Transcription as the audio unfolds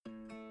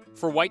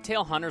For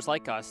whitetail hunters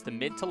like us, the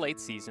mid to late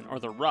season, or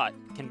the rut,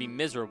 can be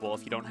miserable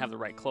if you don't have the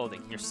right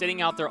clothing. You're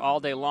sitting out there all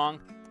day long,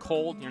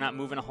 cold, you're not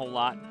moving a whole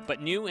lot.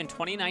 But new in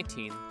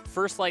 2019,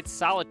 First Light's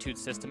Solitude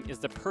system is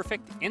the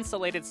perfect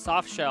insulated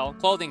soft shell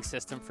clothing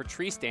system for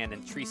tree stand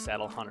and tree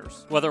saddle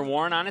hunters. Whether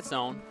worn on its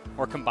own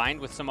or combined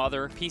with some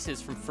other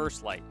pieces from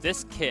First Light,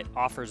 this kit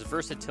offers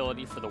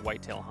versatility for the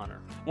whitetail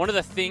hunter. One of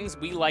the things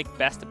we like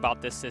best about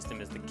this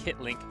system is the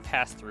Kit Link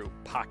pass-through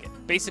pocket.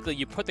 Basically,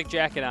 you put the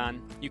jacket on,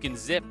 you can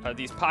zip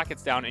these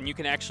pockets down, and you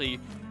can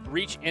actually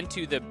reach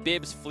into the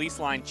bib's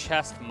fleece-lined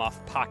chest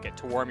muff pocket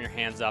to warm your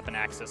hands up and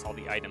access all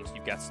the items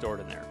you've got stored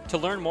in there. To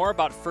learn more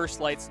about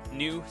First Light's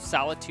new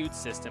Solitude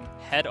system,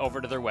 head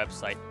over to their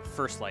website,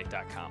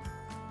 firstlight.com.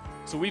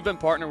 So we've been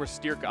partnered with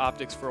Styrka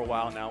Optics for a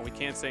while now. We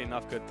can't say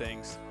enough good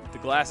things. The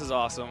glass is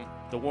awesome.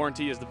 The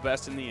warranty is the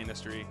best in the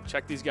industry.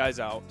 Check these guys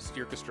out,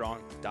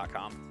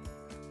 styrkastrong.com.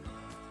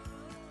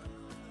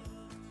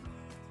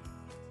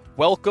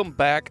 Welcome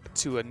back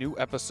to a new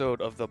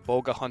episode of the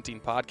Bowga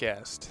Hunting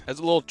Podcast. As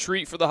a little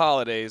treat for the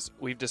holidays,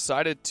 we've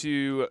decided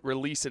to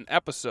release an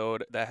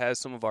episode that has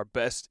some of our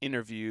best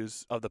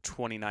interviews of the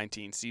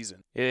 2019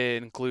 season.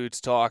 It includes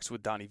talks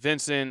with Donnie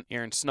Vincent,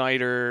 Aron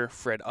Snyder,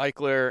 Fred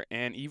Eichler,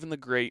 and even the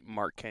great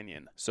Mark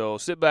Kenyon. So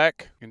sit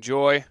back,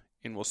 enjoy,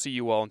 and we'll see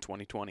you all in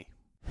 2020.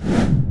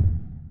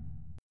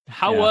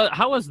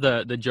 How was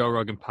the Joe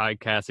Rogan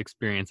podcast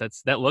experience?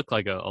 That looked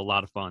like a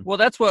lot of fun. Well,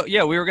 that's what, we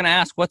were going to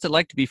ask, what's it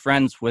like to be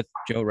friends with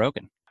Joe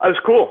Rogan? It was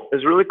cool. It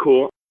was really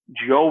cool.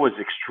 Joe was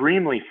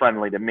extremely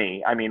friendly to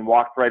me. I mean,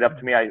 walked right up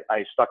to me.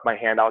 I stuck my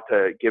hand out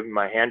to give him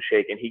my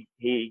handshake, and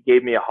he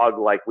gave me a hug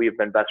like we've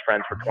been best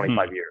friends for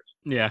 25 years.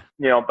 Yeah.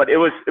 But it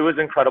was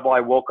incredible.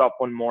 I woke up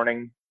one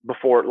morning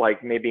before,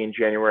 like maybe in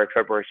January,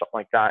 February, something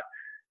like that,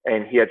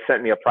 and he had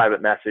sent me a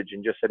private message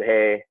and just said,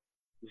 "Hey,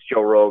 this is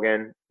Joe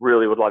Rogan.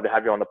 Really would love to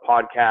have you on the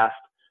podcast.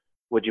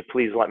 Would you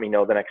please let me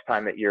know the next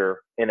time that you're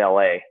in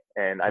LA?"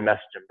 And I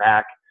messaged him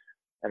back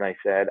and I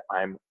said,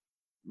 "I'm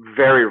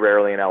very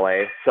rarely in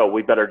LA, so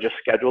we better just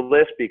schedule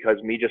this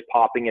because me just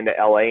popping into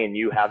LA and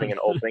you having an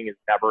opening is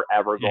never,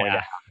 ever going to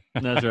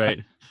happen." That's right.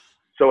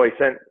 So I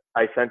sent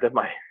him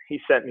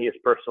he sent me his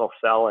personal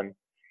cell and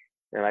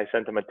I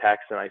sent him a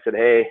text and I said,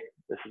 "Hey,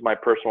 this is my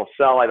personal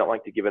cell. I don't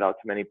like to give it out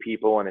to many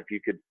people. And if you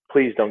could,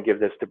 please don't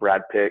give this to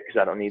Brad Pitt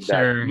because I don't need that."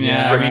 Sure,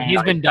 yeah. I mean,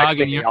 he's been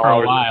dogging you for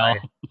a while.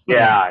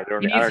 Yeah.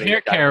 He needs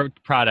hair care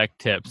product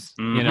tips,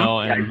 you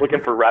know. And he's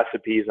looking for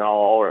recipes and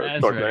all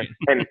sorts of things.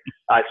 And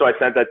so I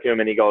sent that to him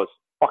and he goes,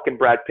 "Fucking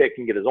Brad Pitt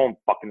can get his own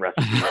fucking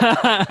recipe."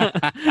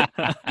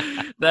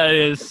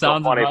 That sounds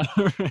so funny.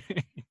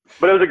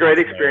 But it was a great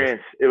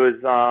experience. It was,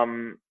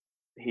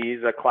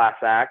 he's a class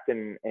act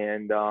and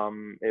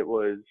it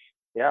was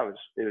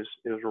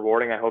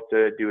rewarding. I hope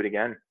to do it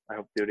again.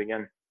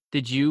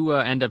 Did you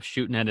end up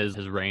shooting at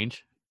his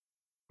range?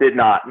 Did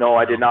not. No,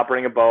 I did not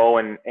bring a bow.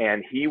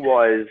 And he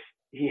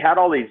had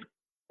all these,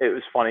 it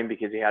was funny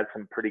because he had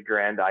some pretty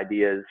grand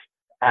ideas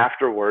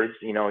afterwards.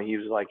 You know, he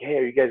was like, "Hey,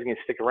 are you guys going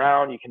to stick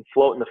around? You can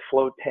float in the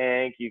float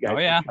tank. You guys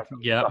can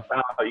check stuff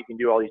out. You can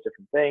do all these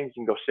different things.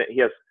 You can go sit." He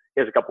has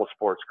a couple of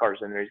sports cars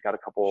in there. He's got a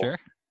couple, sure.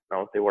 I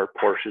don't know if they were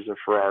Porsches or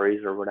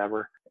Ferraris or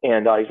whatever.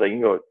 And he's like, "You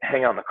can go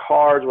hang out in the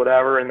cars,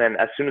 whatever." And then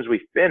as soon as we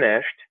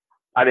finished,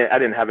 I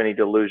didn't have any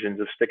delusions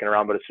of sticking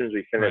around, but as soon as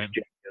we finished,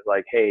 Jimmy was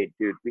like, "Hey,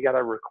 dude, we got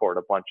to record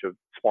a bunch of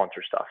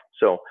sponsor stuff.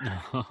 So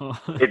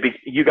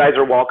you guys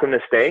are welcome to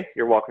stay.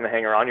 You're welcome to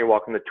hang around. You're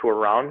welcome to tour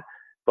around.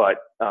 But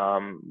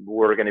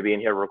we're going to be in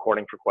here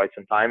recording for quite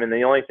some time." And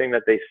the only thing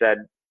that they said,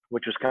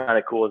 which was kind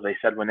of cool, is they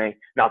said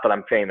not that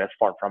I'm famous,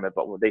 far from it,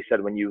 but they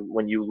said when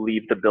you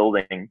leave the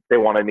building, they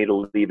wanted me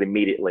to leave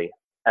immediately.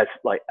 As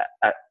like,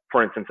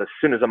 for instance, as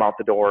soon as I'm out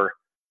the door,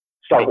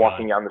 start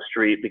walking down the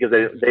street because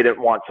they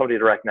didn't want somebody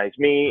to recognize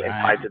me and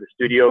tied to the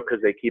studio because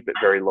they keep it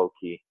very low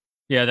key.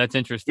 Yeah, that's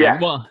interesting. Yeah.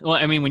 Well,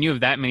 I mean, when you have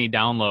that many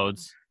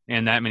downloads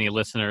and that many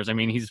listeners, I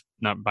mean, he's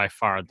not by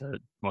far the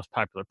most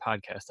popular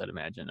podcast, I'd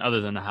imagine,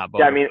 other than the Hot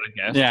Bowga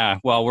podcast. Yeah,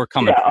 well, we're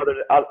coming.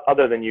 Yeah,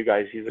 other than you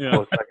guys, he's a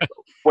close second.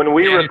 When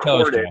we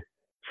recorded,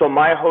 so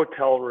my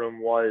hotel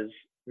room was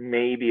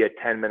maybe a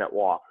 10-minute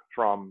walk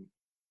from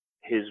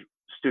his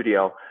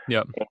studio.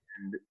 Yep.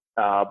 And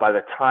by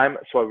the time,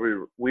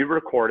 we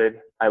recorded,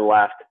 I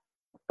left.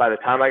 By the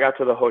time I got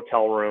to the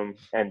hotel room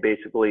and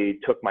basically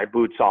took my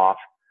boots off,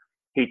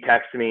 he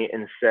texted me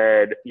and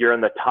said, "You're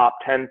in the top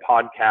 10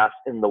 podcasts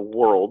in the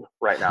world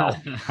right now."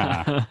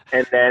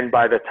 And then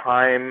by the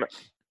time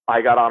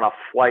I got on a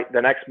flight,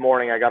 the next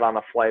morning I got on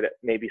a flight at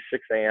maybe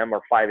 6 a.m.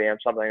 or 5 a.m.,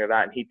 something like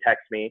that. And he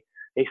texted me.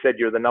 He said,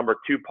 "You're the number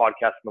 2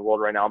 podcast in the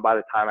world right now." And by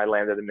the time I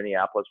landed in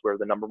Minneapolis, we were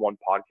the number 1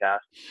 podcast,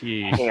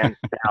 hands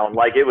down.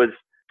 Like it was,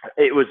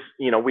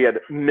 we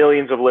had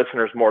millions of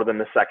listeners more than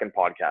the second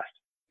podcast.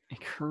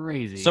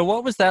 Crazy. So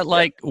what was that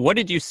like? What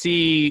did you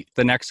see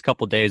the next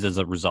couple of days as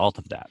a result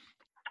of that?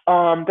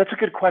 That's a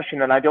good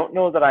question. And I don't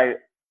know that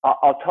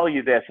I'll tell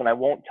you this, and I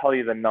won't tell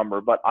you the number,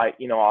 but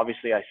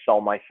obviously I sell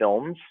my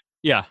films.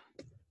 Yeah.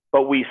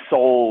 But we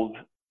sold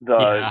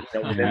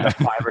within the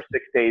 5 or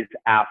 6 days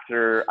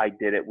after I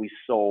did it, we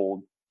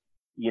sold,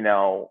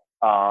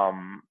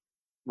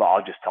 well,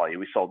 I'll just tell you,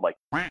 we sold like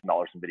 $1,000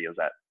 in videos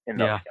in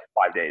those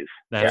 5 days.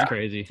 That's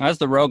crazy. That's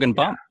the Rogan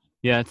bump.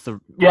 Yeah, it's the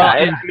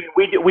I mean,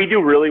 we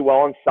do really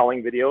well in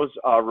selling videos,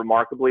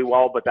 remarkably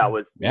well. But that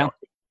was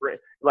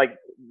like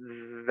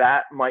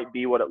that might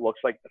be what it looks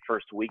like the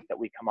first week that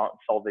we come out and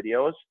sell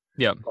videos.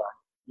 Yeah. But,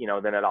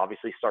 then it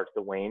obviously starts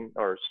to wane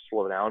or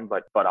slow down.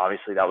 But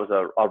obviously that was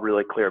a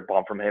really clear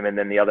bump from him. And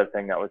then the other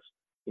thing that was,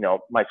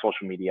 my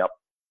social media up.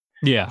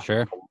 Yeah,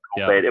 sure.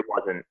 Yeah. It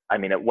wasn't. I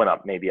mean, it went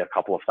up maybe a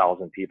couple of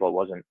thousand people. It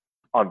wasn't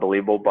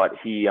unbelievable, but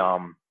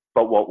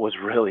but what was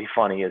really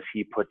funny is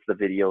he puts the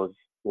videos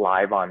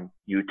live on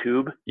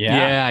YouTube.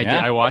 I did.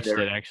 I watched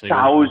it actually.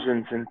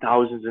 Thousands and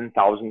thousands and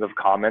thousands of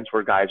comments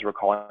where guys were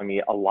calling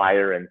me a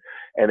liar and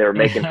they were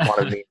making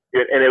fun of me.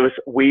 And it was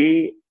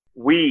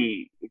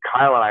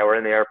Kyle and I were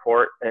in the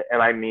airport,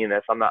 and I mean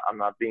this. I'm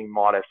not being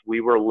modest. We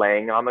were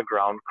laying on the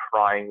ground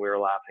crying. We were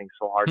laughing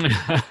so hard.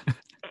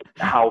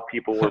 How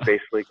people were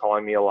basically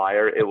calling me a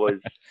liar. It was.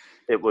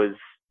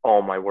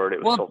 Oh my word!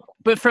 It was so fun.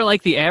 But for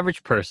like the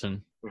average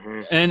person.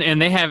 Mm-hmm.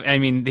 And they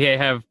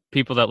have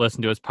people that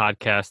listen to his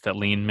podcast that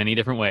lean many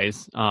different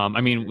ways. I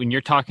mean, when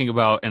you're talking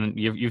about, and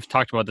you've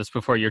talked about this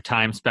before, your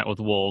time spent with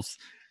wolves,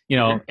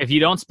 if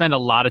you don't spend a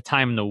lot of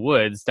time in the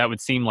woods, that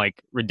would seem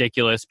like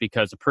ridiculous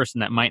because a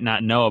person that might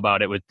not know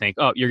about it would think,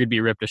 oh, you're going to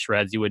be ripped to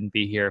shreds. You wouldn't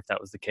be here if that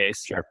was the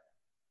case. Sure.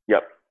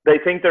 Yep. They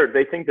think they're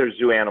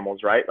zoo animals,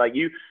 right? Like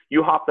you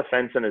hop the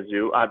fence in a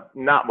zoo,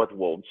 not with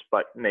wolves,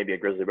 but maybe a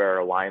grizzly bear or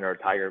a lion or a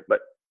tiger, but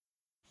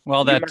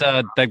well,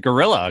 that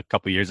gorilla a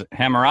couple years,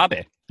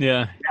 Hammurabi.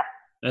 Yeah,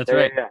 that's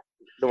right. Yeah.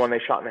 The one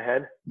they shot in the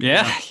head.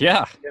 Yeah.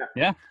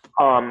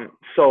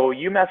 So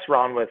you mess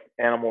around with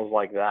animals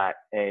like that,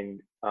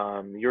 and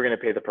you're going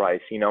to pay the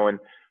price, And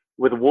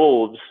with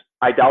wolves,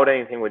 I doubt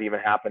anything would even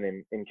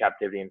happen in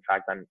captivity. In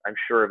fact, I'm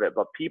sure of it.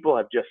 But people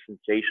have just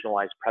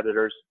sensationalized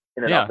predators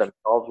in and of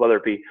themselves, whether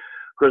it be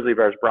grizzly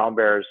bears, brown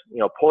bears.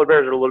 Polar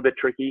bears are a little bit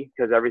tricky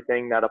because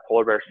everything that a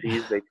polar bear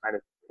sees, they kind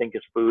of think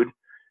is food.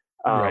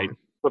 Right.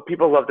 But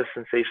people love to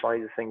sensationalize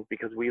these things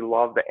because we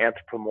love the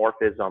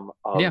anthropomorphism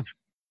of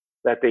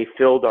that they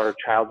filled our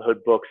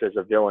childhood books as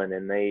a villain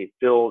and they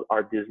filled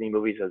our Disney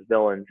movies as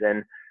villains.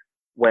 And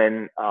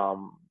when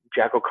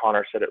Jack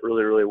O'Connor said it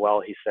really, really well,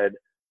 he said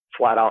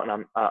flat out,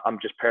 and I'm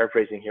just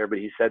paraphrasing here, but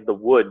he said the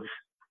woods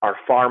are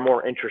far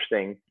more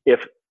interesting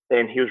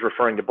and he was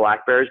referring to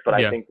black bears, but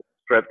I think the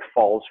script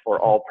falls for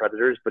all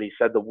predators. But he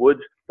said the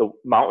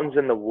mountains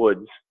and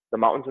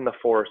the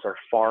forest are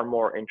far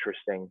more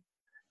interesting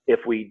if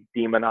we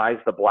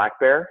demonize the black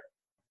bear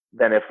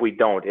than if we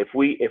don't. If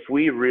we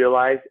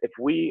realize, if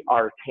we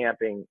are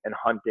camping and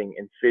hunting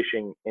and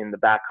fishing in the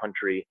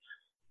backcountry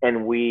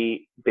and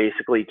we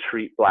basically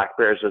treat black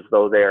bears as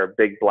though they are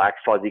big black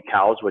fuzzy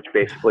cows, which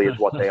basically is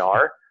what they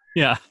are.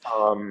 Yeah.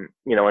 In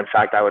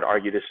fact, I would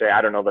argue to say,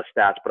 I don't know the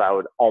stats, but I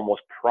would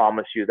almost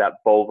promise you that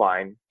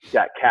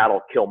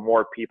cattle kill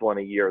more people in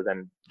a year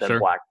than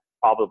black,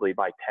 probably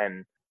by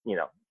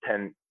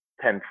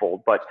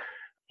 10-fold. But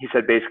he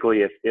said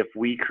basically if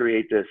we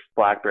create this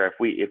black bear, if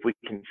we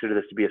consider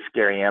this to be a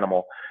scary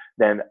animal,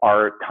 then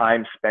our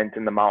time spent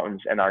in the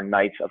mountains and our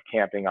nights of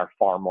camping are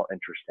far more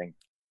interesting.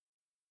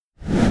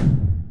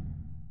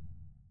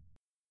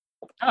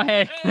 Oh,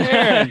 hey.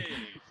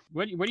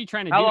 What are you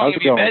trying to do? How long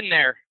have you been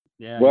there?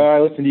 Yeah. Well, I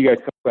listened to you guys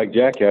talk like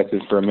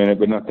jackasses for a minute,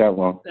 but not that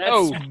long.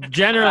 That's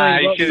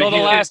generally the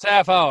last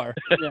half hour.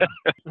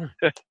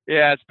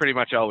 Yeah, that's pretty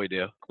much all we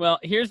do. Well,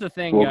 here's the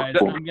thing, guys.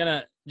 I'm going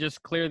to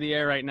just clear the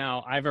air right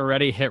now. I've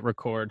already hit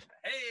record.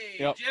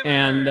 Hey,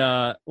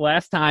 and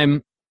last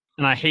time,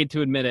 and I hate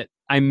to admit it,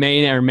 I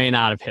may or may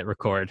not have hit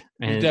record.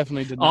 And you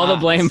definitely did not. All the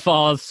blame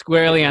falls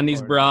squarely on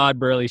these broad,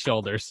 burly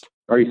shoulders.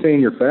 Are you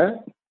saying you're fat?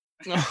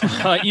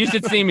 You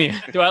should see me.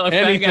 Do I look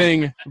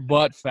anything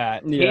but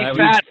fat? Yeah,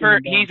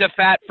 he's a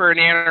fat for an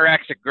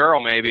anorexic girl,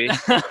 maybe.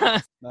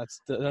 That's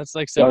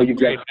like so. You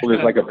got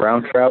shoulders like a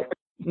brown trout.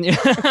 Yeah,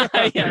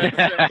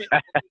 that's right.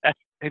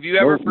 Have you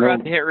ever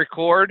forgot to hit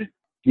record?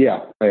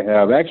 Yeah, I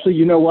have. Actually,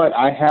 you know what?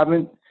 I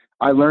haven't.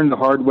 I learned the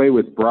hard way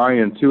with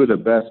Brian. 2 of the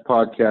best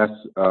podcasts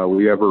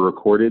we ever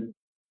recorded,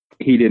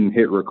 he didn't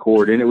hit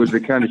record, and it was the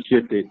kind of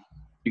shit that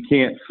you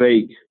can't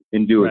fake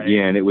and do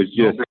again. It was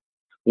just.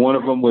 One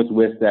of them was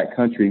with that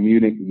country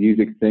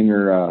music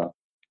singer.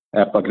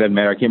 Fuck, it doesn't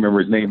matter. I can't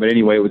remember his name. But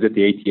anyway, it was at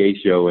the ATA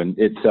show, and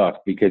it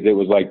sucked because it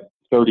was like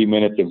 30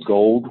 minutes of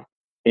gold,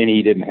 and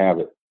he didn't have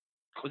it.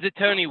 Was it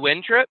Tony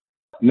Wintrip?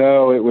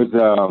 No, it was,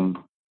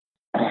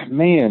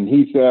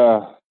 he's...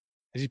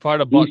 Is he part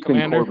of Buck Easton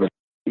Commander? Corbin.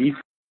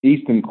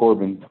 Easton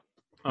Corbin.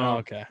 Oh,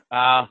 okay.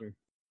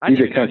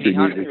 He's a country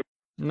music.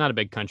 I'm not a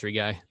big country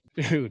guy.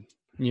 Dude.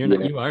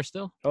 You are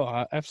still?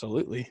 Oh,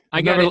 absolutely.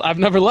 I've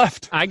never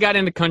left. I got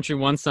into country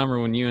one summer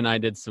when you and I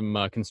did some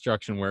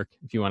construction work,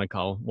 if you want to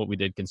call what we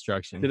did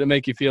construction. Did it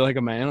make you feel like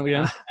a man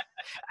again?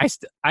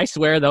 I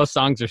swear those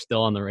songs are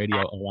still on the radio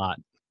a lot.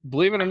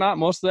 Believe it or not,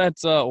 most of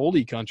that's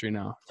oldie country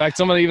now. In fact,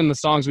 some of even the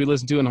songs we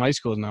listened to in high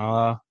school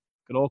now,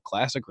 good old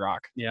classic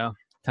rock. Yeah,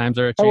 times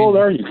are changing. How old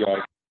are you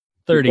guys?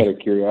 30. Out of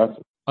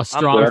curiosity. A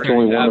strong. That's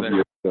only one of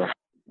you. So.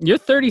 You're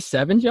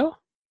 37, Joe?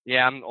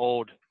 Yeah, I'm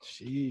old.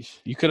 Sheesh.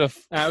 You could have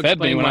That would fed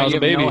me explain when why I was you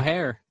a have baby. no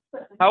hair.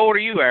 How old are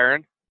you,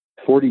 Aaron?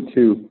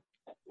 42.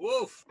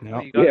 Woof.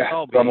 No. You got Yeah,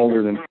 y'all I'm beat.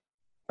 older than.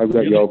 I've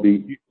got y'all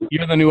beat.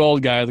 You're the new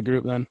old guy of the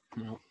group then.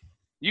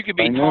 You could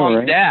be I know, Tom's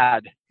right?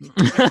 dad.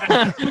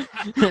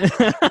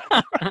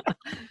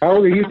 How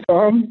old are you,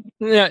 Tom?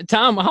 Yeah,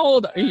 Tom, how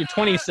old are you?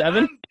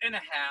 27 and a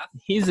half.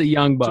 He's a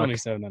young buck.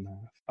 27 and a half.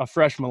 A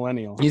fresh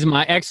millennial. He's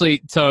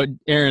so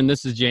Aaron,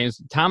 this is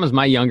James. Tom is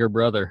my younger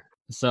brother.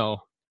 So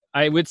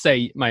I would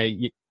say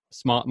my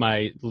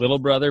little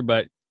brother,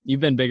 but you've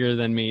been bigger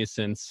than me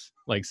since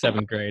like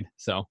 7th grade.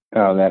 So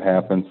Oh, that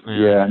happens. Yeah.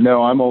 Yeah.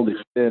 No, I'm old as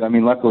shit. I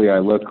mean, luckily I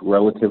look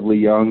relatively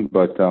young,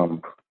 but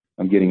I'm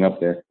getting up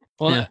there.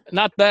 Well, Yeah.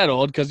 not that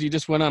old because you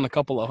just went on a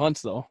couple of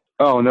hunts though.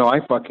 Oh no,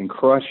 I fucking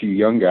crush you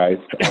young guys.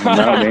 I'm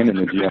not in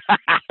the gym.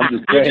 I'm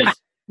just saying.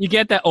 you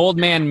get that old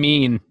man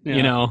mean, Yeah.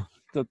 you know.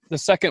 The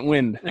second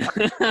wind.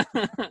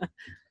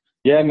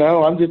 Yeah,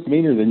 no, I'm just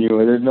meaner than you.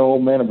 There's no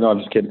old man. No, I'm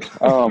just kidding.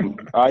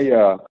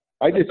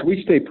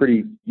 We stay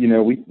pretty. You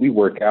know, we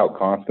work out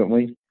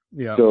constantly.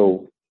 Yeah.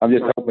 So I'm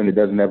just hoping it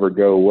doesn't ever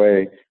go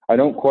away. I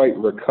don't quite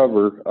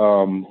recover.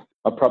 I'm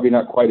probably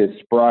not quite as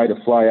spry to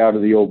fly out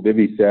of the old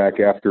bivy sack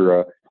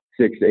after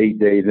 6 to 8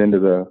 days into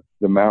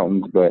the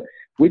mountains, but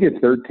we did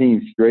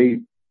 13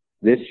 straight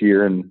this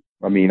year, and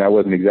I mean, I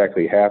wasn't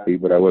exactly happy,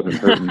 but I wasn't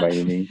hurting by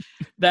any means.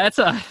 That's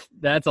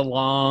a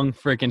long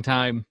freaking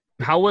time.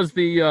 How was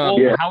the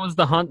Yeah. how was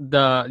the hunt,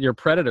 your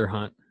predator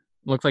hunt?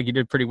 Looks like you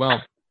did pretty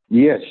well.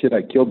 Yeah, shit,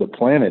 I killed the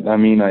planet. I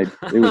mean, it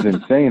was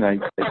insane. I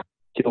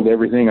killed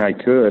everything I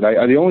could.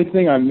 The only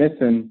thing I'm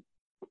missing,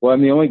 well,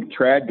 I'm the only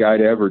trad guy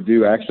to ever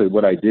do actually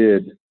what I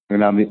did,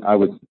 and I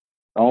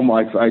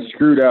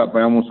screwed up.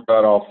 I almost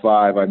got all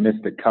 5. I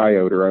missed a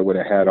coyote, or I would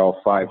have had all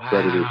 5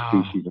 predator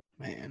Wow. species.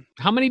 Man.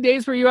 How many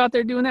days were you out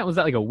there doing that? Was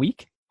that like a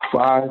week?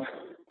 5.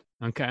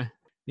 Okay.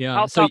 Yeah.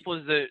 How so tough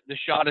was the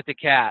shot at the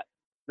cat,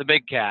 the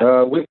big cat?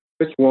 Which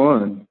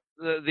one?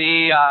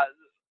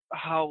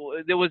 How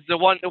there was the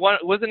one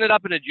wasn't it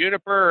up in a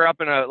juniper or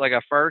up in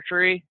a fir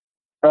tree?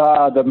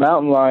 The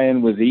mountain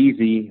lion was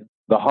easy.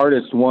 The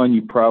hardest one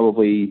you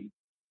probably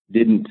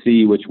didn't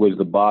see, which was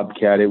the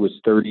bobcat. It was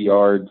 30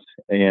 yards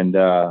and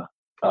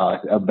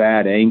a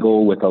bad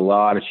angle with a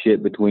lot of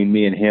shit between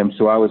me and him.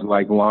 So I was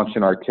like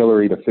launching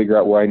artillery to figure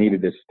out where I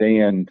needed to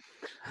stand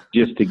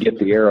just to get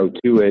the arrow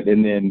to it.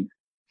 And then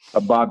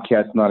a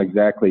bobcat's not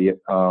exactly,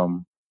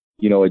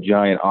 a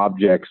giant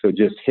object. So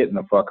just hitting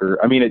the fucker.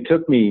 I mean,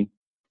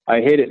 I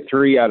hit it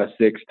 3 out of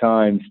 6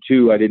 times.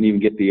 2, I didn't even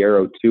get the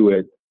arrow to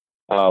it.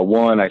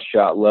 1, I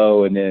shot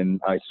low and then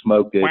I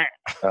smoked it.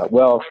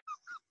 Well,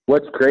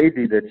 what's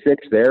crazy, the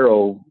 6th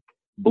arrow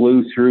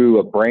blew through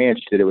a branch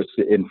that it was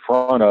in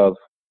front of,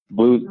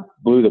 blew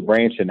the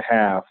branch in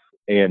half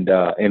and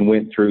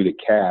went through the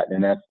cat,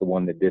 and that's the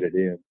one that did it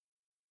in.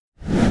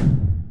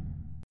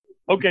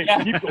 Okay,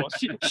 Yeah. keep going.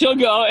 she'll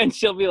go and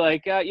she'll be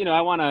like, I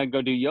want to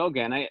go do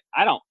yoga, and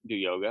I don't do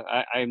yoga.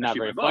 I'm not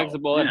very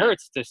flexible. It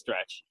hurts to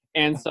stretch,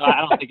 and so I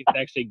don't think it's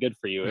actually good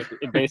for you,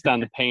 based on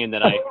the pain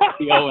that I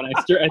feel when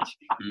I stretch.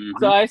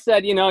 So I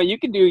said, you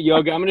can do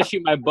yoga. I'm going to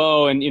shoot my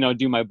bow and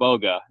do my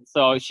Bowga.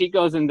 So she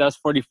goes and does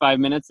 45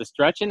 minutes of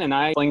stretching, and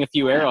I fling a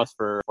few arrows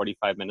for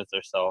 45 minutes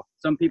or so.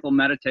 Some people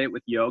meditate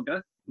with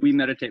yoga. We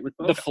meditate with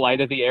Bowga. The flight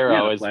of the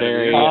arrow the is flight of the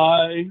very,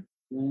 I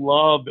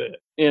love it.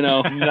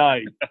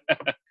 Nice.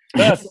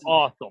 That's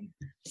awesome.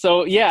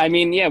 So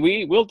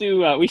we'll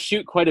do. We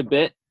shoot quite a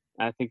bit.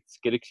 I think it's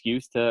a good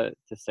excuse to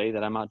say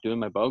that I'm out doing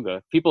my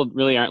Bowga. People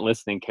really aren't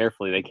listening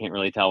carefully. They can't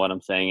really tell what I'm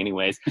saying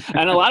anyways.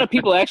 And a lot of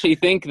people actually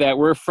think that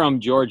we're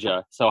from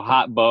Georgia. So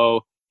hot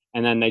bow,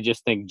 and then they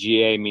just think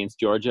GA means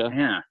Georgia.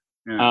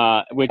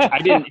 Yeah. Which I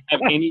didn't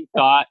have any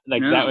thought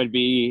No. that would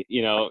be,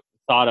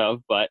 thought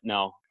of, but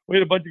no. We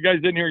had a bunch of guys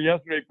in here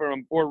yesterday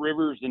from Four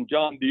Rivers and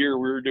John Deere.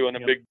 We were doing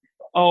it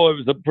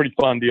was a pretty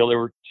fun deal. They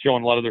were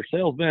showing a lot of their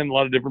salesmen, a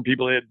lot of different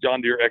people. They had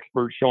John Deere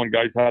experts showing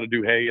guys how to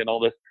do hay and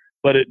all this.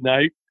 But at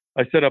night,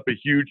 I set up a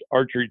huge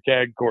archery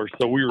tag course.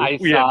 So we had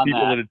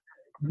people that had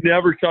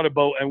never shot a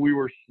bow, and we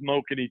were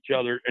smoking each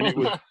other, and it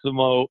was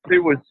It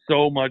was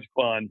so much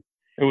fun.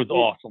 It was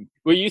awesome.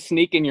 Were you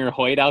sneaking your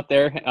Hoyt out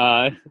there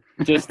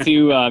just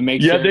to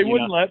make sure? Yeah, they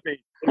wouldn't let me.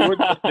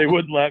 They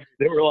wouldn't let me.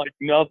 They were like,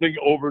 nothing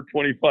over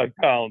 25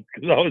 pounds.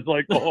 Because I was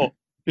like,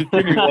 just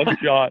give me one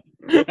shot.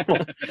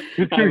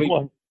 Just give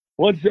me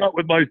one shot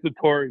with my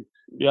Satori.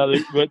 Yeah,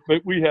 but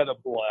we had a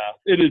blast.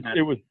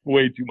 It was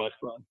way too much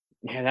fun.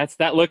 Yeah,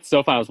 that looked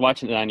so fun. I was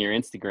watching it on your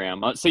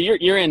Instagram. So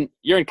you're in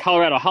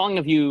Colorado. How long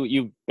have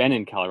you been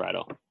in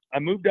Colorado? I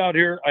moved out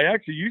here. I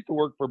actually used to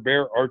work for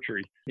Bear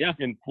Archery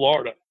in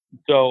Florida.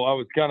 So I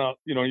was kind of,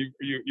 you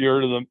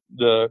heard of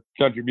the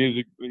country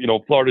music,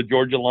 Florida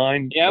Georgia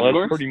line. Yeah, well, of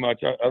course. That's pretty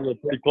much. I live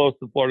pretty close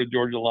to the Florida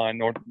Georgia line,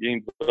 north of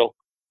Gainesville.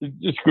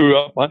 Just grew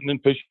up hunting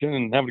and fishing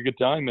and having a good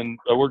time. And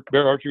I worked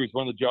Bear Archery was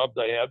one of the jobs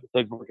I had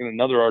besides working in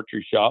another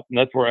archery shop. And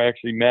that's where I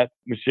actually met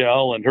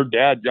Michelle and her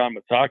dad, John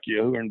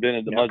Matakia, who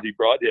invented the Muzzy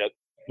Broadhead.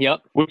 Yep.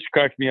 Which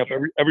cracks me up.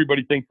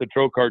 Everybody thinks the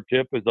Trokar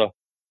tip is a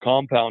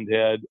compound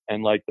head,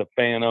 and like the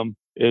Phantom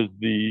is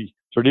the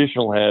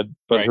traditional head,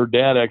 but Right. her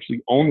dad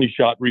actually only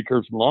shot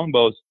recurves and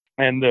longbows.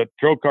 And the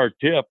Trocar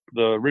tip,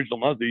 the original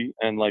Muzzy,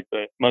 and like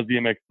the Muzzy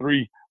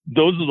MX3,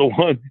 those are the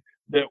ones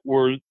that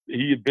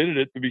he invented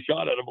it to be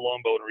shot out of a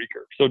longbow and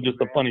recurve. So just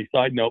a funny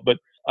side note. But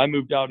I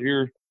moved out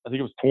here, I think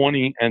it was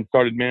 20, and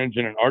started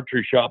managing an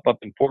archery shop up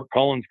in Fort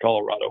Collins,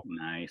 Colorado.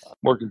 Nice.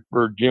 Working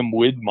for Jim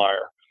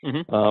Widmeyer.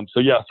 Mhm.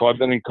 So I've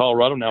been in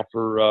Colorado now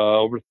for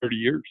over 30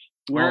 years.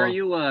 Where are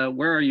you?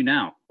 Where are you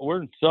now?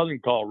 We're in southern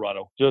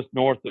Colorado, just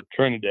north of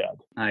Trinidad.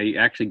 I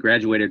actually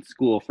graduated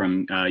school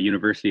from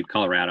University of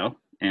Colorado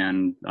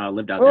and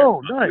lived out there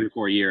for nice. 3 or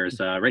 4 years,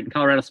 right in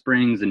Colorado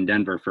Springs and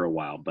Denver for a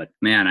while. But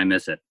man, I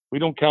miss it. We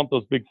don't count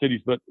those big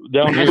cities, but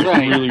down here That's it's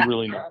right. really,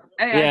 really nice.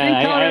 Hey, Yeah, I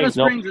think Colorado I-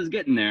 Springs is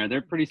getting there.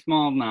 They're pretty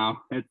small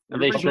now. Are they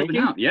Everybody's moving shrinking?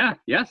 out. Yeah,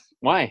 yes.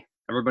 Why?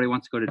 Everybody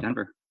wants to go to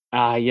Denver.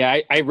 Yeah,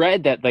 I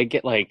read that they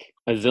get like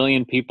a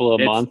zillion people a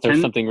It's month or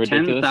something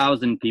ridiculous.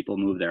 10,000 people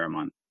move there a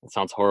month. That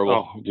sounds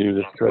horrible. Oh, dude,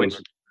 it's Which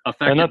crazy.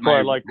 affected And that's why my-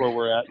 I like where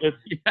we're at. It's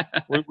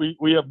Yeah.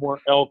 we have more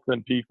elk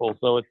than people,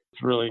 so it's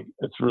really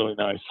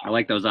nice. I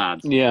like those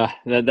odds. Yeah,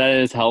 that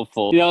is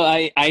helpful.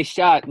 I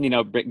shot,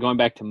 going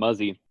back to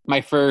Muzzy,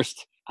 my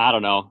first, I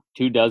don't know,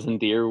 24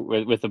 deer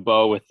with a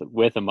bow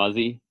with a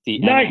Muzzy, the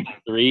Nice.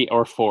 MX3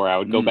 or 4. I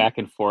would go back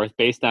and forth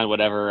based on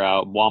whatever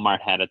Walmart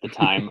had at the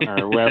time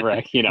or wherever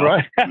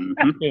Right.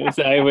 Mhm.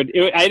 So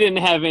I didn't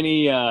have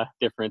any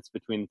difference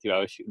between the two. I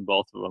was shooting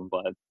both of them.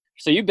 But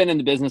so you've been in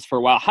the business for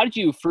a while. How did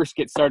you first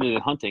get started in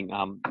hunting?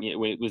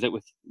 Was it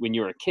when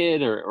you were a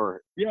kid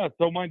or? Yeah,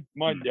 so my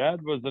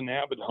dad was an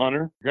avid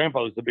hunter.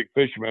 Grandfather was a big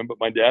fisherman, but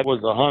my dad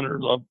was a hunter,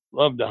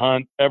 loved to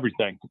hunt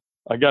everything.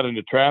 I got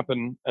into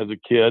trapping as a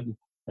kid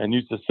and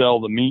used to sell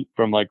the meat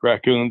from like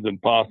raccoons and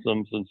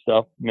possums and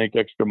stuff, make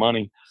extra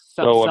money.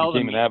 So I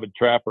became an avid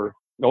trapper.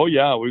 Oh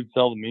yeah, we'd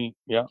sell the meat.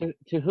 Yeah.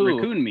 To who?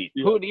 Raccoon meat.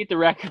 Who would eat the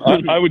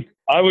raccoon?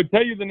 I would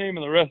tell you the name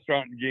of the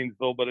restaurant in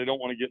Gainesville, but I don't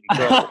want to get in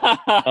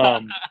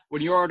trouble.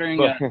 When you're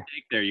ordering a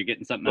steak there, you're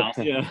getting something else.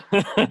 Yeah.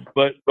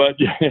 But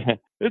yeah,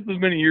 this was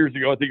many years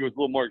ago. I think it was a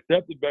little more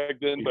accepted back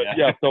then. But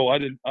yeah, so I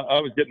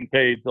was getting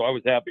paid, so I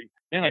was happy.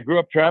 And I grew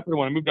up trapping.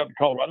 When I moved out to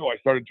Colorado, I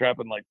started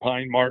trapping like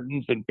pine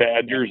martens and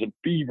badgers and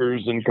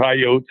beavers and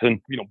coyotes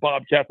and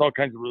bobcats, all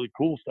kinds of really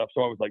cool stuff.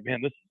 So I was like,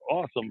 man, this is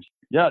awesome.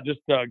 Yeah,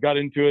 just got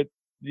into it.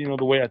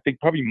 The way I think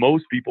probably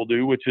most people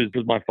do, which is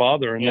with my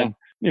father. And then,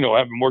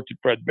 having worked at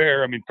Fred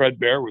Bear, Fred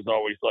Bear was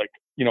always like,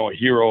 a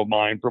hero of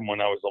mine from when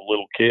I was a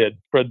little kid.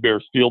 Fred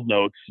Bear's field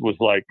notes was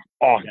like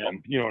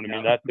awesome. You know what I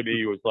mean? That to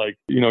me was like,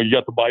 you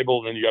got the Bible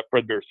and then you got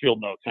Fred Bear's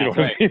field notes. You know what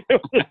I mean?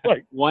 It was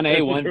like 1A,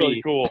 1B.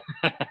 Really cool.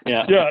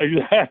 Yeah. Yeah,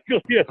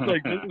 exactly. It's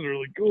like, this is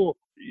really cool.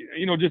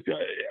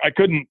 I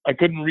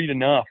couldn't read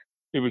enough.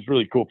 It was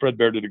really cool. Fred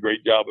Bear did a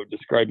great job of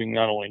describing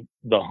not only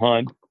the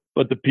hunt,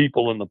 but the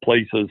people and the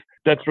places.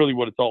 That's really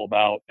what it's all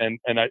about. And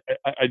I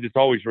just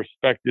always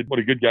respected what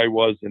a good guy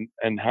was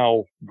and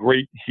how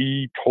great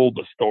he told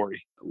the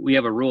story. We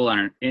have a rule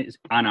on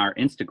our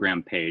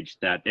Instagram page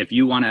that if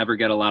you want to ever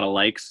get a lot of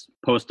likes,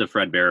 post a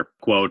Fred Bear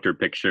quote or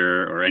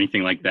picture or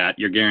anything like that.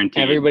 You're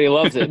guaranteed. Everybody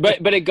loves it.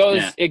 But it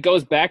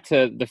goes back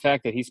to the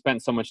fact that he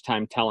spent so much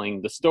time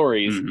telling the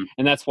stories,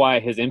 and that's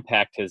why his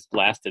impact has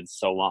lasted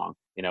so long.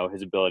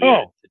 His ability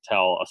to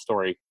tell a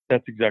story.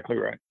 That's exactly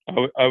right.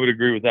 I would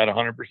agree with that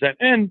 100%.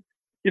 And,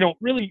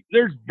 really,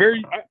 there's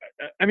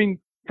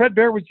Fred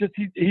Bear was just,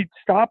 he'd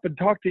stop and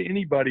talk to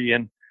anybody.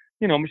 And,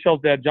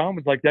 Michelle's dad, John,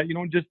 was like that,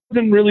 just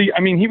didn't really,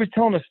 he was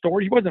telling a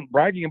story. He wasn't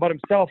bragging about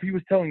himself. He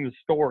was telling the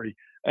story.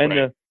 And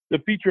the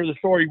feature of the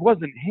story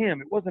wasn't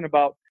him. It wasn't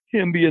about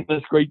him being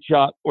this great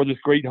shot or this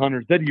great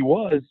hunter that he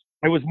was.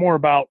 It was more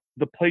about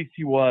the place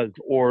he was,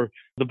 or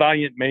the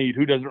valiant maid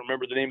who doesn't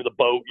remember the name of the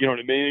boat, you know what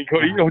I mean?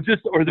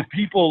 Or the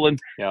people and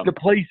the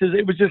places.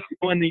 It was just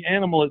and the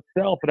animal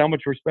itself and how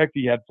much respect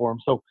he had for him.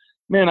 So,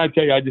 man, I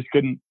tell you, I just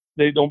couldn't.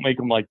 They don't make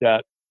them like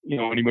that,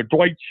 anymore.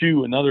 Dwight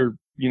Shue, another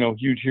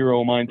huge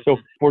hero of mine. So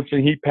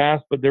fortunately he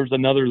passed, but there's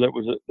another that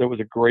was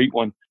a great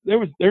one.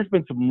 There's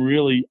been some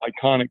really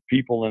iconic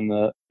people in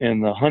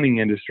the hunting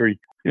industry.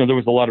 There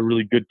was a lot of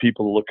really good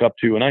people to look up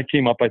to, and I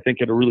came up, I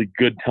think, at a really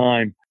good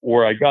time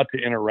where I got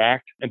to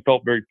interact and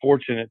felt very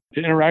fortunate to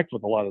interact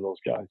with a lot of those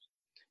guys.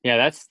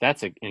 Yeah,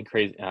 that's an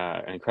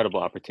incredible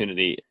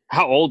opportunity.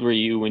 How old were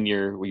you when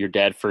your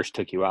dad first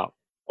took you out?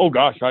 Oh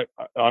gosh, I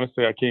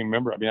honestly I can't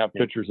remember. I have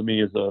pictures of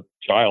me as a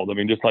child.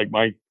 Just like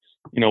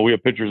we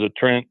have pictures of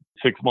Trent,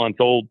 6 months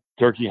old,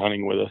 turkey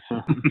hunting with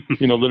us.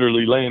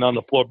 Literally laying on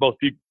the floor.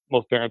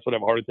 Most parents would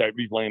have a heart attack.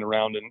 He's laying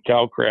around in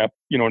cow crap.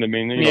 You know what I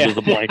mean? There's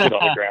a blanket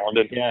on the ground,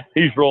 and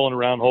he's rolling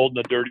around holding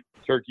a dirty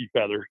turkey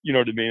feather. You know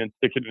what I mean? And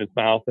sticking it in his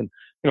mouth. And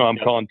I'm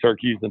calling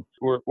turkeys, and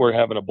we're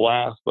having a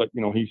blast. But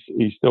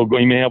he's still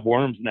going. He may have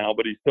worms now,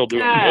 but he's still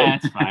doing good.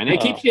 That's fine. It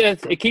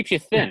keeps you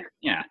thin.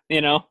 Yeah.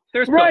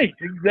 There's right.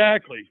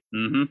 Exactly.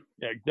 Mm-hmm.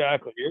 Yeah,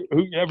 exactly.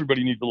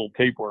 Everybody needs a little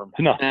tapeworm.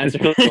 No, that's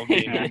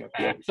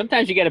right.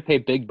 Sometimes you got to pay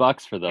big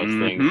bucks for those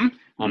things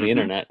on the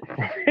internet.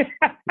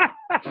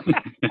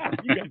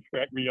 You guys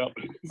crack me up.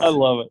 I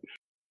love it.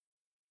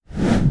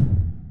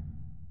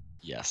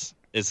 Yes.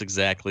 It's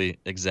exactly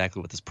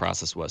what this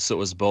process was. So it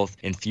was both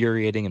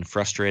infuriating and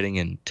frustrating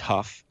and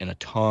tough and a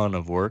ton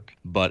of work,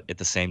 but at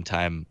the same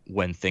time,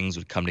 when things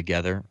would come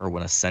together or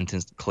when a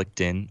sentence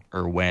clicked in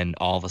or when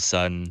all of a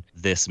sudden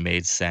this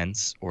made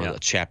sense or a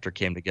chapter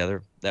came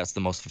together, that's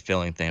the most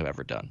fulfilling thing I've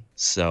ever done.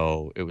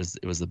 So it was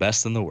the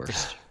best and the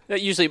worst.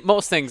 Usually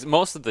most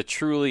of the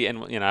truly,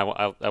 and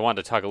I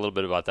wanted to talk a little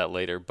bit about that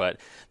later, but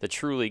the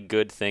truly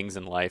good things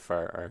in life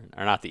are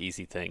not the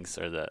easy things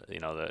or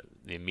the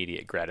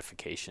immediate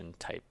gratification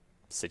type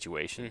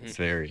situations.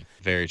 Very,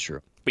 very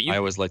true. But I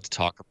always like to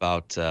talk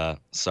about,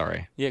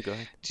 sorry. Yeah, go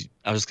ahead.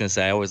 I was going to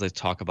say, I always like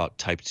to talk about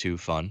type 2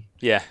 fun.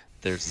 Yeah.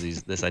 There's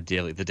this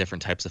idea, like the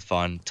different types of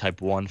fun. Type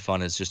 1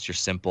 fun is just your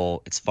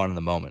simple, it's fun in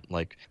the moment,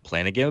 like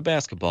playing a game of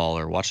basketball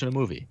or watching a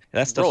movie.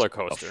 That's roller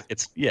coaster.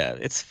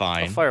 It's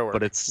fine. A firework.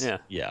 But it's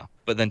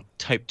But then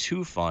type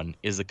 2 fun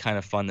is the kind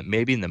of fun that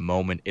maybe in the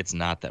moment it's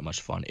not that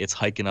much fun. It's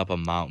hiking up a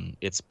mountain.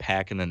 It's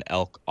packing an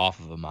elk off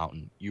of a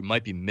mountain. You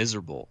might be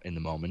miserable in the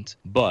moment,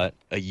 but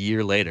a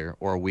year later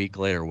or a week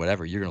later or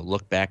whatever, you're going to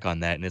look back on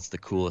that and it's the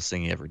coolest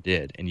thing you ever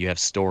did. And you have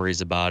stories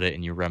about it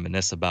and you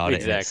reminisce about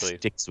it and it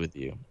sticks with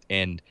you.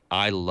 And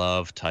I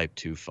love type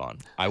 2 fun.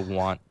 I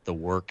want the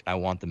work. I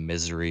want the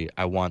misery.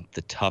 I want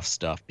the tough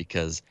stuff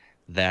because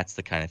that's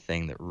the kind of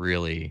thing that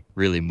really,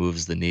 really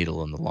moves the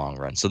needle in the long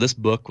run. So this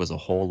book was a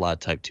whole lot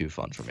type 2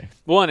 fun for me.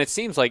 Well, and it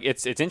seems like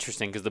it's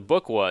interesting because the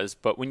book was,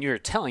 but when you're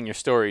telling your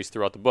stories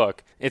throughout the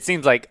book, it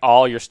seems like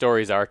all your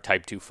stories are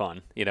type 2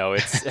 fun.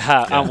 It's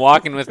I'm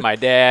walking with my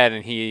dad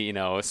and he,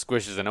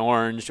 squishes an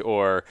orange,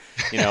 or,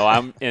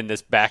 I'm in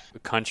this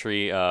back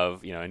country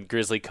of, in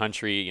grizzly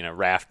country,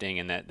 rafting,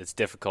 and that's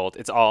difficult.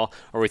 It's all,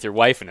 or with your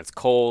wife and it's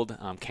cold,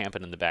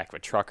 camping in the back of a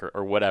truck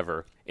or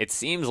whatever. It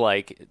seems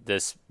like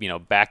this,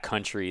 back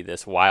country,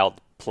 this wild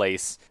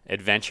place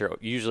adventure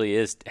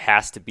usually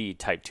has to be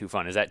type 2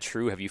 fun. Is that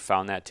true? Have you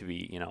found that to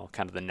be,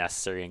 kind of the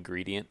necessary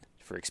ingredient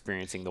for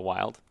experiencing the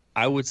wild?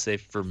 I would say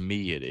for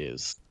me it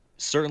is.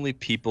 Certainly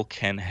people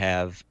can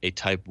have a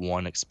type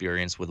 1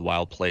 experience with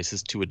wild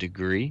places to a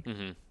degree,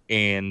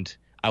 and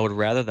I would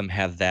rather them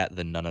have that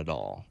than none at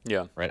all.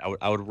 Yeah. Right?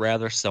 I would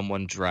rather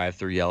someone drive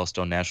through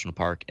Yellowstone National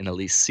Park and at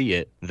least see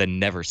it than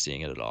never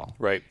seeing it at all.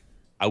 Right.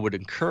 I would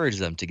encourage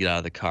them to get out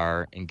of the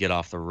car and get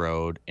off the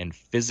road and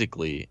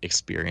physically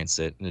experience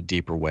it in a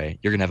deeper way.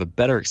 You're going to have a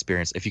better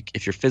experience.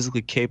 If you're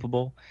physically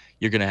capable,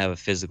 you're going to have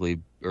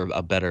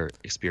a better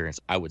experience,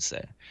 I would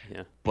say.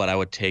 Yeah. But I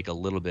would take a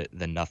little bit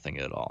than nothing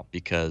at all,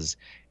 because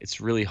it's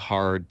really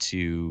hard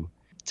to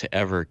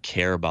ever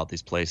care about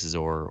these places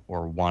or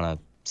want to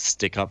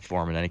stick up for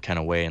them in any kind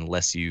of way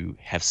unless you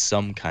have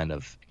some kind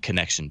of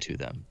connection to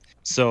them.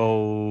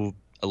 So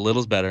a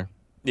little's better.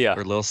 Yeah.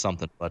 Or a little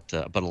something, but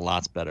a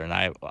lot's better. And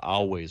I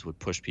always would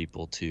push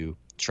people to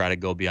try to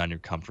go beyond your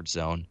comfort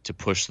zone, to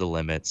push the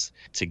limits,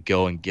 to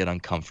go and get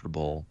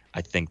uncomfortable.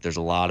 I think there's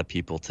a lot of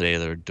people today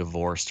that are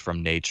divorced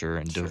from nature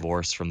and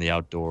divorced from the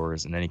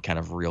outdoors and any kind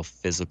of real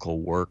physical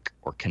work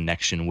or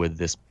connection with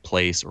this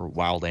place or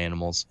wild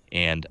animals.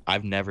 And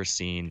I've never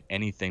seen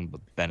anything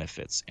but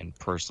benefits and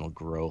personal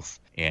growth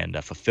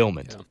and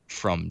fulfillment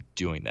from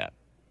doing that.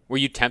 Were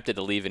you tempted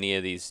to leave any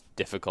of these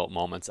difficult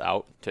moments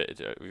out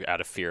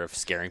out of fear of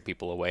scaring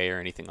people away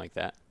or anything like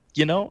that?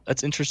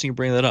 It's interesting you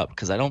bring that up,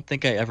 because I don't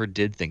think I ever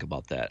did think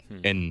about that.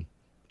 And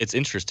it's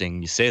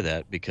interesting you say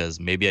that, because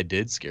maybe I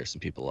did scare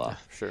some people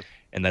off. Sure.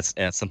 And that's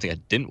something I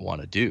didn't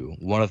want to do.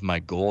 One of my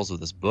goals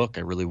with this book,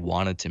 I really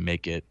wanted to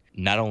make it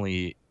not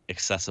only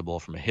accessible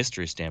from a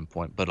history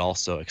standpoint, but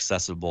also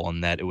accessible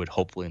in that it would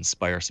hopefully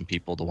inspire some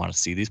people to want to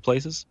see these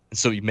places. And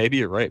so maybe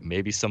you're right.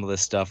 Maybe some of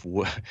this stuff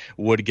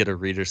would get a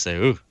reader say,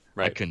 ooh,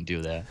 I couldn't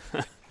do that.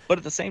 But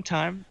at the same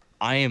time,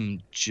 I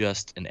am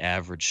just an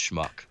average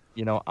schmuck.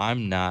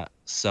 I'm not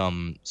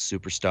some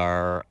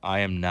superstar. I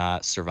am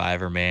not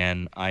Survivor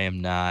Man. I am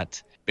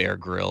not Bear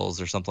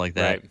Grylls or something like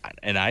that. Right.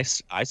 And I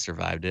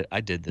survived it. I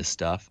did this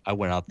stuff. I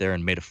went out there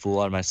and made a fool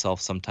out of myself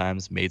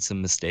sometimes, made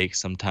some mistakes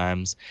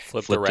sometimes,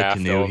 flipped a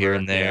canoe here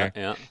and there.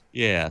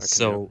 Yeah.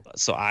 So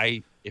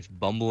if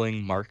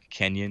bumbling Mark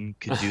Kenyon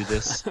could do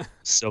this,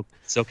 so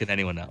can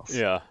anyone else.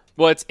 Yeah.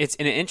 Well, it's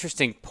an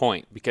interesting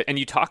point, and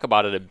you talk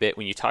about it a bit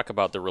when you talk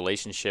about the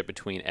relationship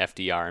between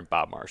FDR and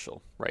Bob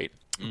Marshall, right?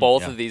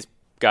 Both of these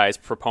guys,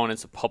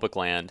 proponents of public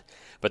land,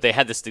 but they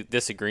had this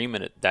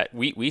disagreement that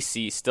we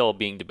see still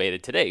being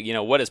debated today.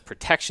 What does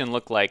protection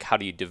look like? How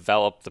do you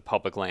develop the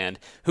public land?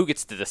 Who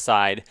gets to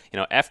decide?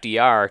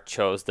 FDR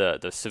chose the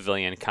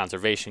Civilian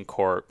Conservation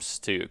Corps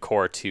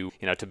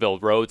to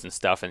build roads and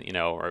stuff, and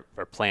or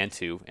plan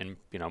to, and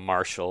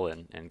Marshall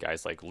and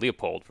guys like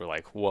Leopold were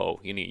like, whoa,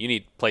 you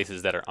need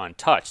places that are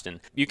untouched, and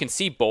you can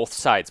see both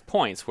sides'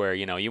 points where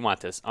you want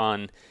this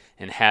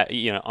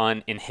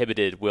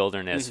uninhibited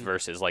wilderness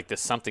versus like this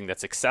something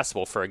that's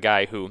accessible for a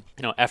guy who,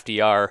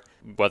 FDR,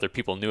 whether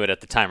people knew it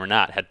at the time or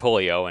not, had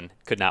polio and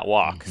could not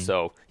walk.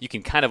 So you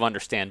can kind of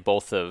understand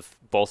both of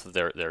both of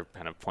their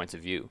kind of points of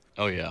view.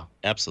 Oh yeah,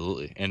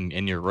 absolutely. And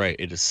you're right.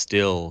 It is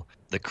still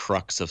the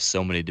crux of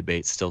so many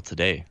debates still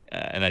today.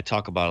 And I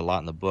talk about it a lot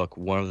in the book.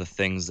 One of the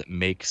things that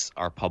makes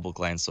our public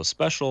lands so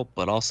special,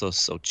 but also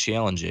so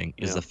challenging,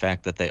 is the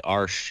fact that they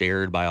are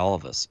shared by all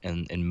of us.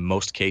 And in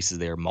most cases,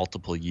 they are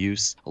multiple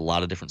use, a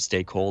lot of different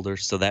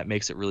stakeholders. So that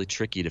makes it really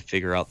tricky to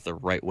figure out the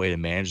right way to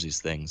manage these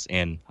things.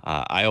 And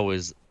I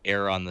always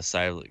err on the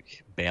side of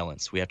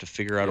balance. We have to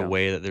figure out a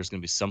way that there's going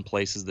to be some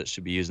places that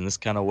should be used in this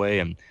kind of way,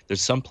 and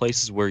there's some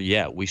places where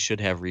we should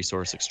have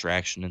resource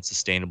extraction and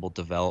sustainable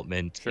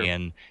development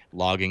and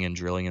logging and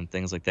drilling and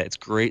things like that. It's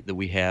great that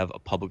we have a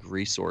public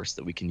resource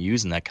that we can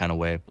use in that kind of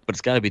way, but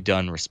it's got to be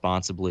done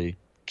responsibly,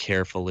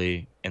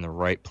 carefully, in the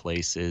right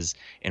places,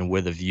 and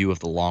with a view of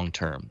the long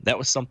term. That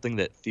was something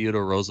that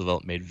Theodore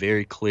Roosevelt made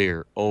very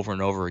clear over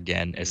and over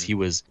again as he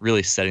was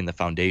really setting the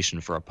foundation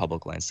for our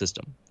public land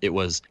system. It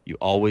was, you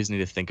always need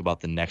to think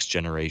about the next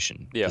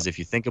generation. Because if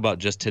you think about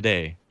just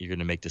today, you're going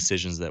to make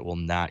decisions that will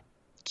not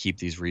keep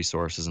these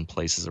resources and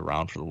places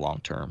around for the long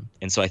term.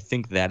 And so I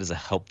think that is a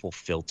helpful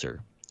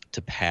filter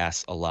to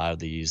pass a lot of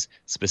these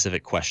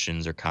specific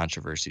questions or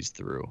controversies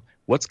through.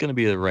 What's going to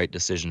be the right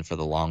decision for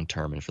the long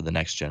term and for the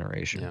next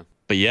generation? Yeah.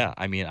 But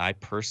I mean, I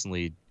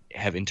personally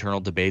have internal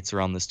debates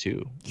around this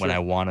too. When I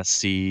want to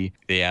see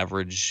the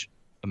average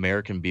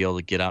American be able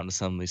to get out into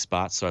some of these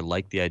spots. So I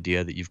like the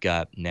idea that you've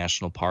got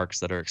national parks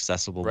that are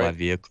accessible by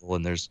vehicle,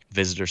 and there's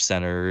visitor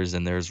centers,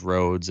 and there's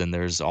roads, and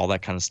there's all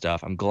that kind of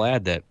stuff. I'm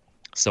glad that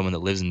someone that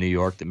lives in New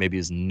York that maybe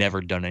has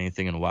never done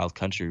anything in a wild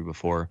country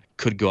before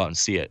could go out and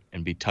see it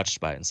and be touched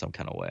by it in some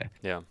kind of way.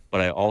 Yeah. But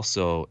I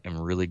also am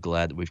really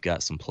glad that we've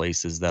got some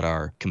places that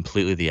are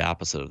completely the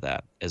opposite of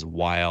that, as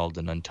wild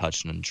and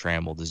untouched and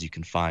untrammeled as you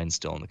can find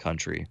still in the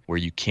country, where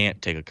you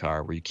can't take a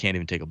car, where you can't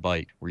even take a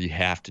bike, where you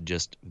have to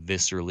just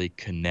viscerally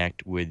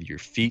connect with your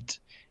feet,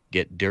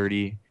 get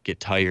dirty, get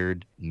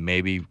tired,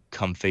 maybe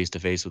come face to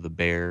face with a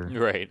bear.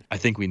 Right. I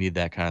think we need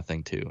that kind of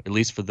thing too, at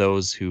least for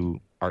those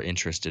who are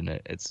interested in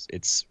it.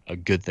 It's a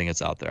good thing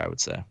it's out there, I would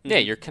say. Yeah,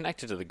 you're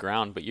connected to the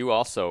ground, but you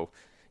also,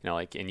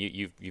 like, and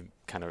you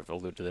kind of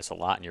allude to this a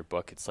lot in your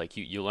book. It's like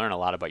you learn a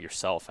lot about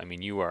yourself. I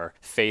mean, you are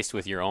faced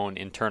with your own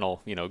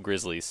internal,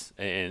 grizzlies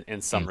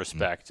in some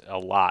respect a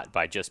lot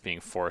by just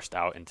being forced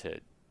out into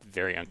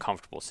very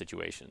uncomfortable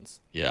situations.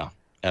 Yeah.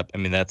 I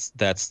mean, that's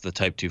the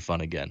type 2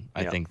 fun again.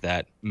 I think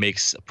that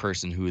makes a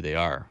person who they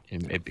are.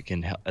 It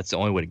can help. That's the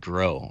only way to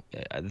grow.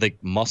 The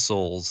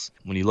muscles,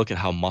 when you look at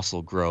how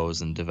muscle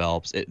grows and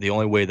develops, the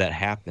only way that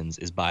happens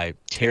is by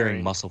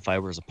tearing muscle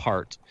fibers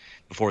apart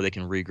before they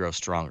can regrow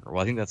stronger.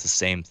 Well, I think that's the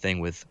same thing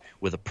with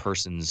a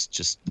person's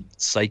just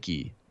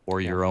psyche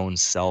or your own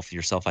self,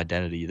 your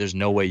self-identity. There's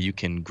no way you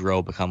can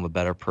grow, become a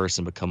better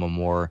person, become a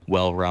more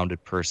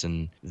well-rounded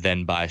person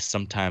than by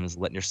sometimes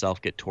letting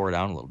yourself get tore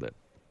down a little bit,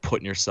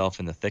 putting yourself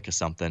in the thick of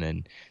something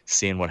and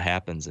seeing what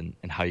happens and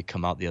how you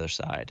come out the other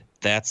side.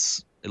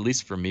 That's, at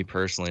least for me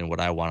personally, and what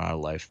I want out of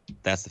life,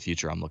 that's the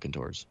future I'm looking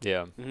towards.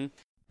 Yeah.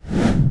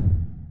 Hey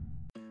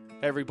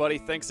everybody,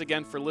 thanks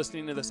again for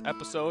listening to this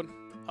episode.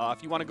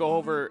 If you want to go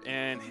over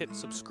and hit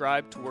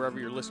subscribe to wherever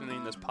you're listening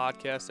to this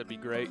podcast, that'd be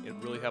great.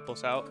 It'd really help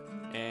us out.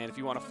 And if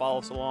you want to follow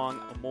us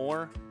along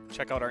more,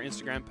 check out our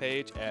Instagram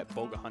page at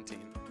Bowga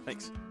Hunting.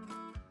 Thanks.